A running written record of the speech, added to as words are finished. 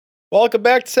Welcome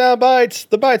back to Sound Bites,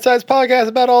 the bite-sized podcast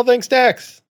about all things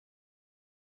snacks.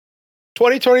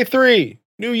 2023,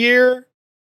 new year,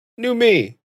 new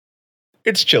me.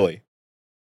 It's Chili.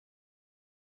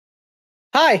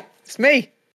 Hi, it's me.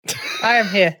 I am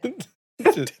here.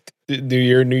 New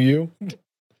year, new you.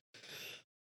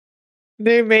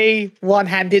 New me,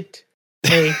 one-handed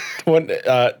me.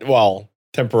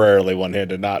 Temporarily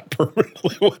one-handed, not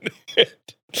permanently one-handed.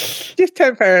 Just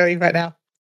temporarily right now.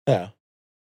 Yeah.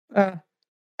 I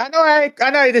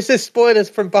know this is spoilers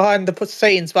from behind the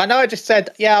scenes, but I know I just said,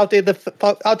 yeah, I'll do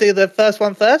the first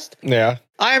one first. Yeah.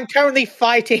 I am currently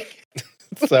fighting.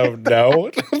 So no.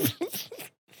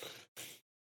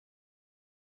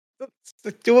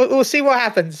 We'll see what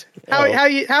happens.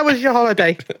 How was your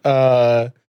holiday?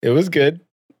 It was good.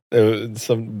 It was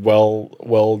some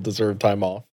well deserved time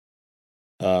off.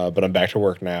 But I'm back to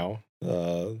work now.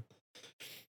 But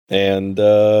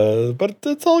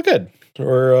it's all good.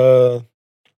 We're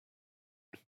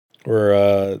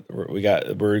going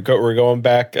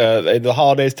back. The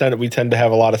holidays we tend to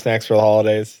have a lot of snacks for the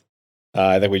holidays.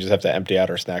 I think we just have to empty out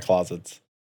our snack closets.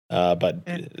 But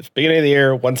beginning of the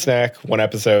year, one snack, one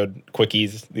episode,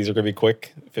 quickies. These are going to be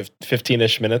quick,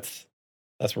 15-ish minutes.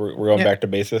 That's where we're going back to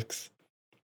basics.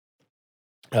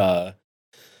 So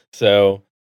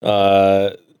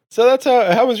that's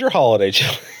how was your holiday,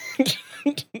 Jill?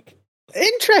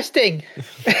 Interesting.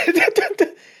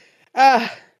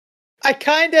 I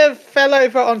kind of fell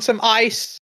over on some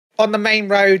ice on the main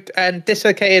road and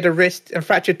dislocated a wrist and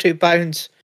fractured 2 bones.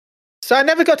 So I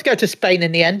never got to go to Spain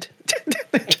in the end.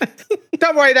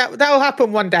 Don't worry, that will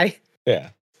happen one day.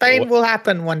 Yeah. Spain will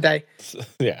happen one day.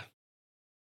 Yeah.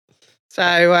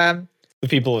 So the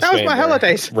people of Spain was my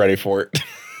holidays. Ready for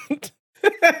it.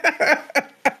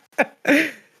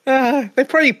 They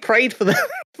probably prayed for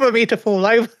me to fall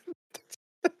over.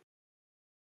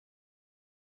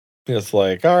 It's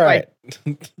like, all right.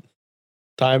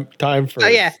 time for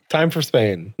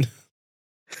Spain.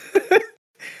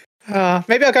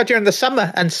 Maybe I'll go during the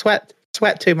summer and sweat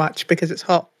too much because it's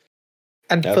hot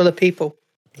and full of people.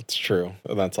 That's true.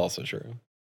 And that's also true.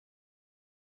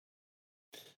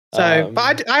 So,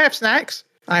 but I have snacks.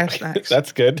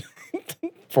 That's good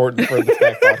for the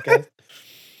snack podcast.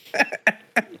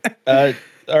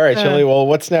 All right, Chili. Well,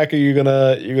 what snack are you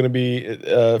gonna be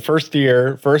first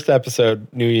episode,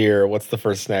 new year? What's the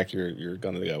first snack you're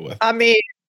gonna go with? I mean,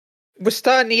 we're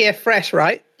starting the year fresh,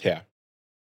 right? Yeah.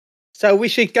 So we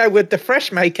should go with the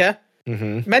Fresh Maker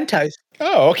Mentos.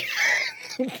 Oh, okay.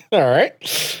 All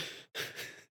right.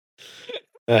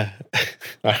 All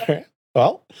right.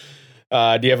 Well,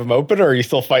 do you have them open, or are you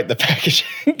still fighting the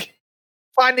packaging?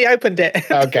 Finally opened it.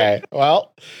 Okay.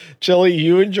 Well, Chili,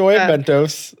 you enjoy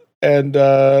Mentos and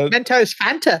Mentos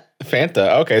Fanta.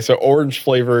 Fanta. Okay, so orange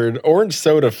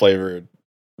soda flavored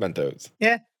Mentos.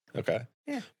 Yeah. Okay.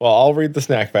 Yeah. Well, I'll read the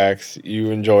snack facts.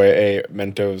 You enjoy a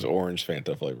Mentos orange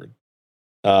Fanta flavored.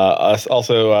 Us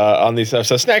also on these so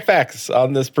snack facts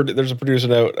on this. There's a producer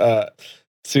note.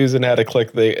 Susan had to click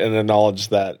and acknowledge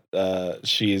that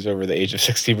she's over the age of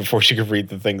 16 before she could read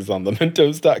the things on the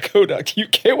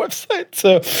Mentos.co.uk website.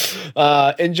 So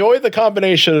enjoy the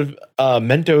combination of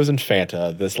Mentos and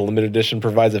Fanta. This limited edition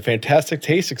provides a fantastic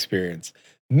taste experience.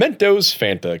 Mentos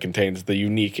Fanta contains the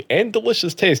unique and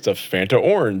delicious taste of Fanta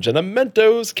Orange and a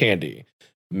Mentos candy.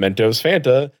 Mentos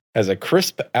Fanta has a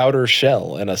crisp outer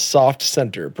shell and a soft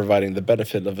center, providing the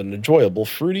benefit of an enjoyable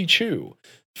fruity chew.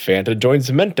 Fanta joins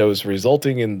Mentos,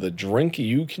 resulting in the drink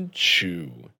you can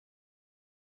chew.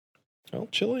 Well,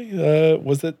 Chili,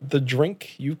 was it the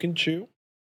drink you can chew?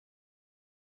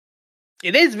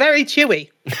 It is very chewy.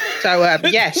 So,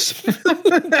 yes.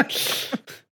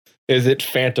 Is it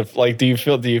Fanta? Like, do you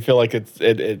feel like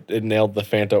it nailed the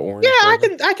Fanta orange? Yeah,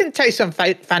 flavor? I can taste some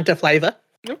Fanta flavor.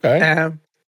 Okay.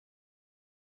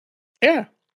 Yeah.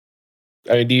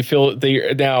 I mean, do you feel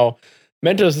now?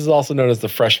 Mentos is also known as the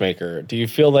Fresh Maker. Do you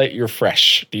feel that you're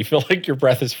fresh? Do you feel like your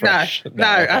breath is fresh? No,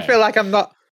 okay. I feel like I'm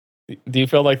not. Do you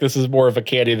feel like this is more of a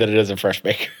candy than it is a Fresh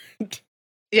Maker?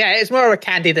 Yeah, it's more of a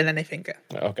candy than anything.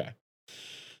 Okay.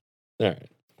 All right.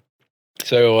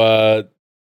 So,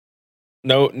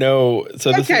 no.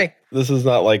 So this is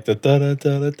not like the da da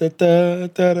da da da da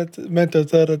da Mentos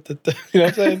da da da da. You know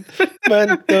what I'm saying?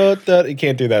 Mentos da. You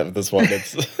can't do that with this one.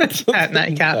 It's no,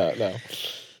 you can't. No.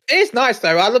 It's nice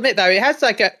though. I'll admit though, it has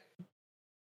like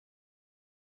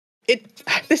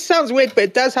this sounds weird, but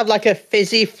it does have like a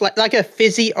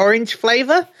fizzy orange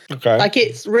flavor. Okay. Like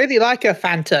it's really like a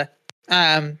Fanta.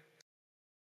 It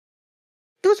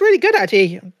was really good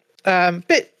actually.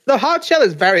 But the hard shell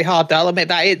is very hard though. I'll admit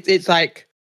that it's like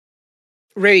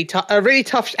a really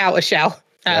tough outer shell.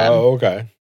 Okay.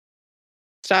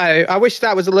 So I wish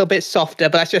that was a little bit softer,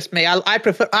 but that's just me.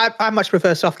 I much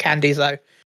prefer soft candies though.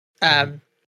 Do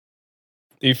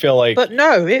you feel like But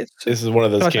no, it's this is one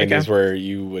of those Gosh, I candies can. where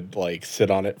you would like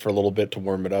sit on it for a little bit to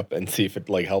warm it up and see if it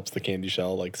like helps the candy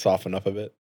shell like soften up a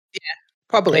bit?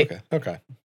 Probably. Okay.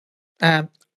 Um,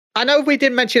 I know we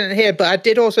didn't mention it here, but I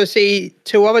did also see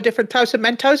 2 other different types of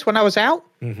Mentos when I was out.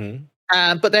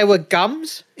 Mm-hmm. But they were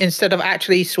gums instead of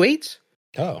actually sweets.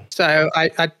 Oh. So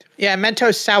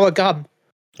Mentos sour gum.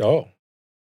 Oh.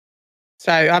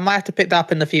 So I might have to pick that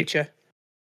up in the future.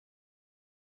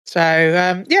 So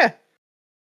yeah,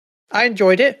 I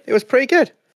enjoyed it. It was pretty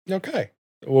good. Okay.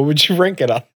 What would you rank it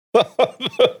on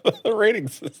the rating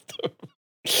system?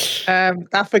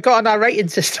 I've forgotten our rating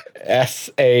system. S,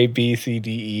 A, B, C,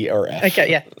 D, E, or F. Okay,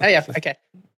 yeah. Oh, yeah, okay.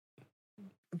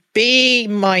 B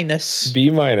minus. B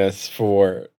minus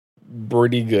for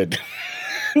pretty good.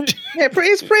 Yeah,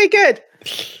 it's pretty good.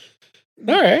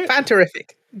 All right.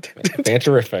 Fanterific.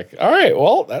 Fanterific. All right.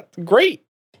 Well, that's great.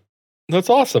 That's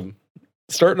awesome.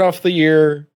 Starting off the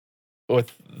year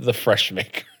with the fresh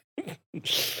maker.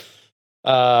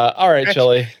 All right,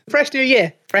 Chili. Fresh new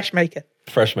year. Fresh maker.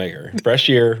 Fresh maker. Fresh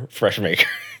year. Fresh maker.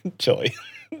 Chili.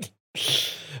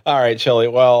 All right, Chili.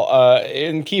 Well,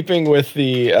 in keeping with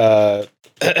the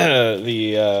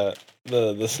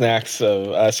snacks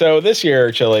of so this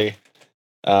year, Chili,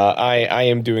 I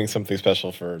am doing something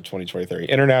special for 2023.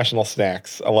 International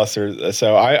snacks, unless there's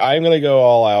so I'm gonna go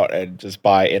all out and just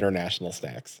buy international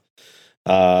snacks.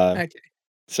 Okay.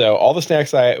 So all the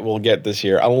snacks I will get this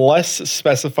year, unless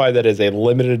specified that is a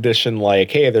limited edition,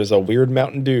 like hey, there's a weird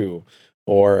Mountain Dew,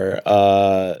 or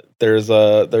there's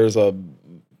a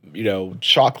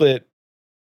chocolate,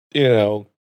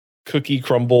 cookie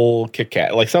crumble Kit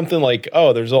Kat, like something like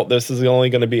this is only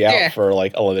going to be out for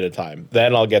like a limited time.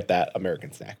 Then I'll get that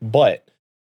American snack. But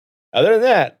other than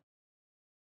that,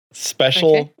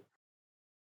 special.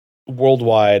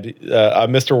 Worldwide,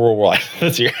 Mr. Worldwide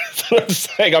this year. So I'm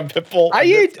saying I'm Pitbull. Are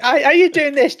you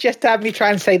doing this just to have me try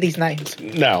and say these names?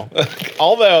 No,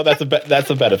 although that's a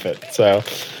benefit. So,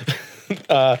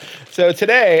 so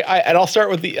today, I'll start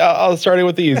with I'll start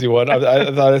with the easy one. I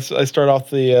thought I start off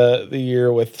the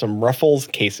year with some Ruffles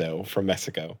queso from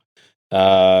Mexico.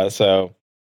 I'm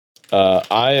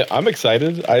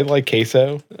excited. I like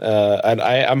queso, and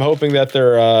I'm hoping that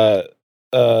they're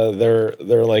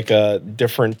like a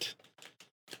different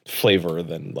flavor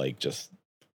than like just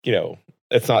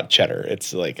it's not cheddar,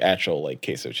 it's like actual like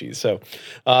queso cheese. So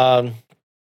I'm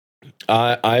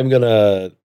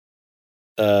gonna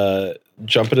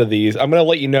jump into these. I'm gonna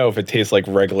let you know if it tastes like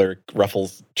regular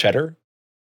Ruffles cheddar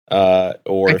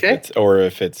or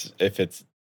if it's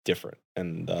different.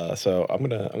 And so I'm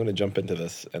gonna jump into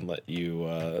this and let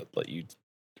you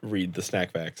read the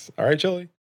snack facts. All right, Chili.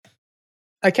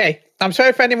 Okay, I'm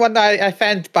sorry for anyone that I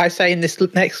offend by saying this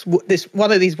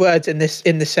one of these words in this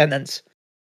sentence.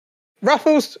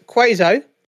 Ruffles Queso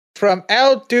from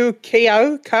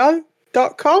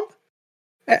elducioco.com.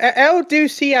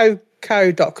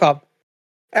 elducioco.com.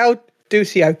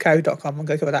 elducioco.com. I'm going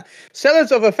to go with that.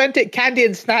 Sellers of authentic candy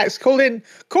and snacks, call in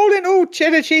all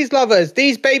cheddar cheese lovers.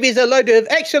 These babies are loaded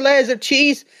with extra layers of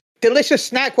cheese, delicious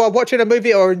snack while watching a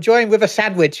movie or enjoying with a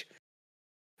sandwich.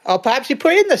 Or perhaps you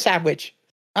put it in the sandwich.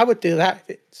 I would do that if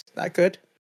it's that good.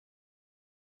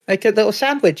 Make a little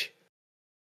sandwich.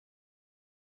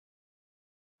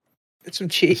 With some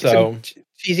cheese, some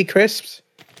cheesy crisps.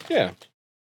 Yeah.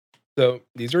 So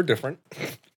these are different.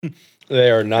 They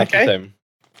are not the same.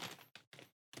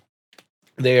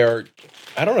 They are,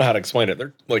 I don't know how to explain it.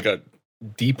 They're like a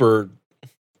deeper.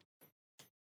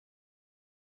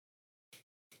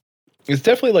 It's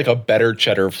definitely like a better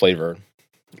cheddar flavor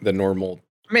than normal.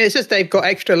 I mean, it's just they've got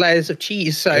extra layers of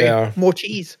cheese, so more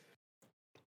cheese.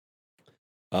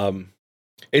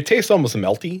 It tastes almost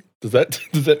melty. Does that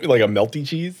mean like a melty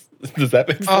cheese? Does that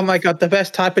make sense? Oh my god, the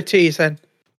best type of cheese then.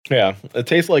 Yeah, it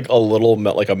tastes like a little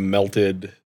like a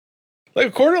melted, like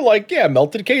a quarter, like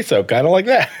melted queso, kind of like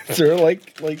that. So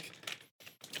like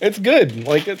it's good.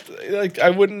 Like it's like I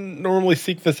wouldn't normally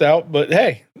seek this out, but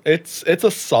hey, it's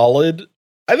a solid.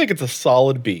 I think it's a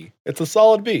solid B. It's a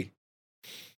solid B.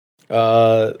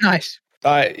 Nice.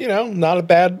 Not a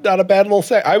bad little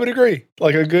set. I would agree.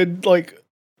 Like a good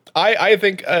I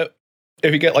think if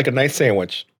you get like a nice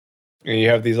sandwich and you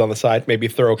have these on the side, maybe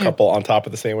throw a couple on top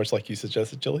of the sandwich, like you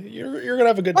suggested, Chili. You're gonna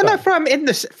have a good time. No, from in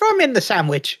the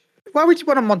sandwich. Why would you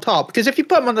put them on top? Because if you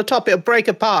put them on the top, it'll break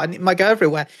apart and it might go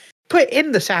everywhere. Put it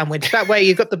in the sandwich. That way,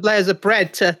 you've got the layers of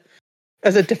bread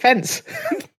as a defense.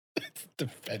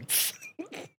 Defense.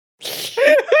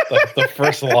 the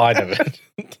first line of it.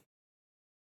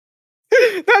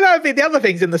 that would be the other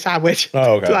things in the sandwich.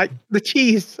 Oh, okay. Like the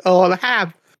cheese or the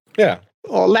ham Yeah.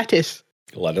 or lettuce.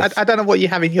 Lettuce. I don't know what you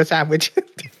have in your sandwich.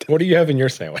 What do you have in your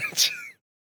sandwich?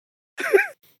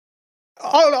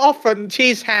 Often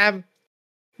cheese, ham,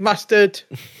 mustard,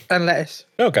 and lettuce.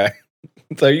 Okay.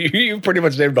 So you pretty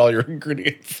much named all your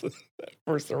ingredients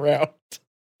first round.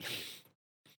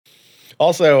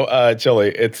 Also, chili,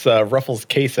 it's Ruffles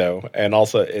Queso, and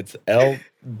also it's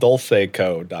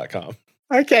eldulceco.com.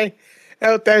 Okay.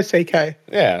 El Doseco.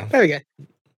 Yeah. There we go.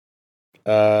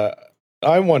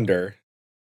 I wonder,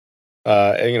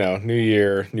 new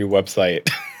year, new website.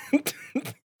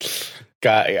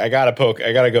 I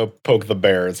gotta go poke the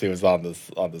bear and see what's on this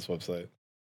website.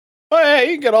 Oh, hey,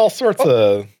 you can get all sorts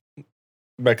of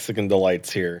Mexican delights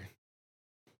here.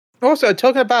 Also,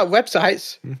 talking about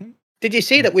websites, did you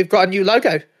see that we've got a new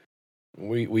logo?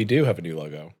 We do have a new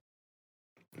logo.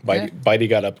 Bitey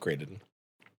got upgraded.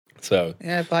 So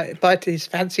yeah, but he's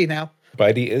fancy now.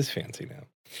 Bitey is fancy now.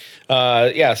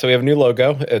 So we have a new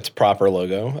logo. It's proper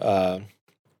logo.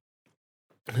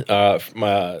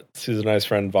 My Susan and I's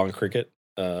friend Von Cricket,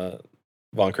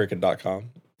 voncricket.com.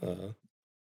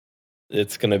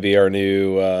 It's going to be our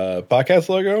new podcast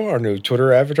logo, our new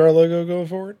Twitter avatar logo going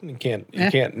forward. You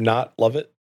can't not love it.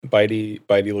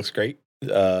 Bitey looks great.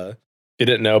 If you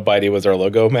didn't know, Bitey was our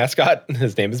logo mascot.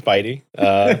 His name is Bitey,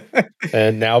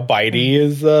 and now Bitey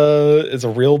is a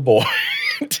real boy.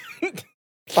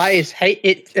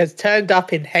 It has turned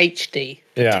up in HD.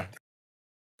 Yeah,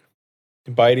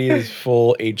 Bitey is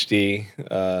full HD.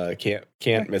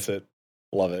 Can't miss it.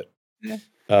 Love it. Yeah.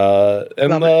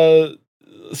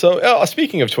 So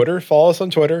speaking of Twitter, follow us on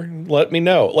Twitter. Let me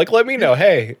know. Let me know.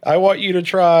 Hey, I want you to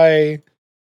try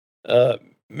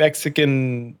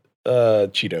Mexican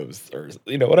Cheetos or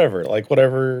whatever.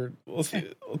 Whatever. We'll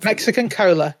see. Mexican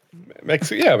cola.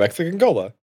 Mexican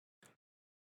cola.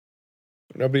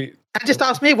 Nobody. And just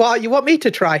ask me what you want me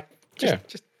to try.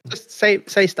 Just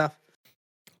say stuff.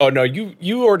 Oh no, you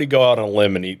already go out on a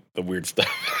limb and eat the weird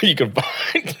stuff you can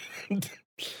find.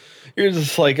 You're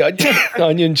just like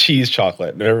onion cheese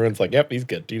chocolate, and everyone's like, "Yep, he's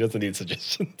good. He doesn't need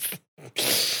suggestions."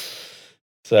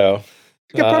 So,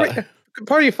 you could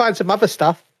probably find some other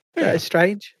stuff that is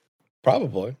strange.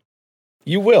 Probably,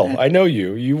 you will. I know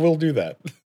you. You will do that.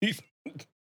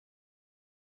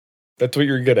 That's what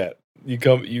you're good at. You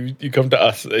come to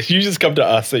us. You just come to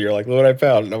us, and you're like, "Look what I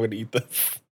found, and I'm going to eat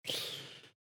this."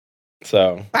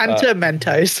 So, Phantom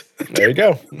Mentos. There you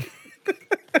go.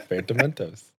 Phantom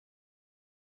Mentos.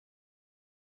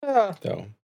 So,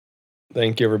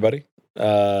 thank you, everybody.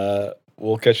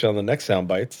 We'll catch you on the next Sound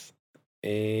Bites.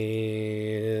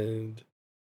 And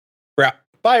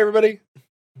bye, everybody.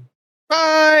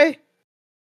 Bye.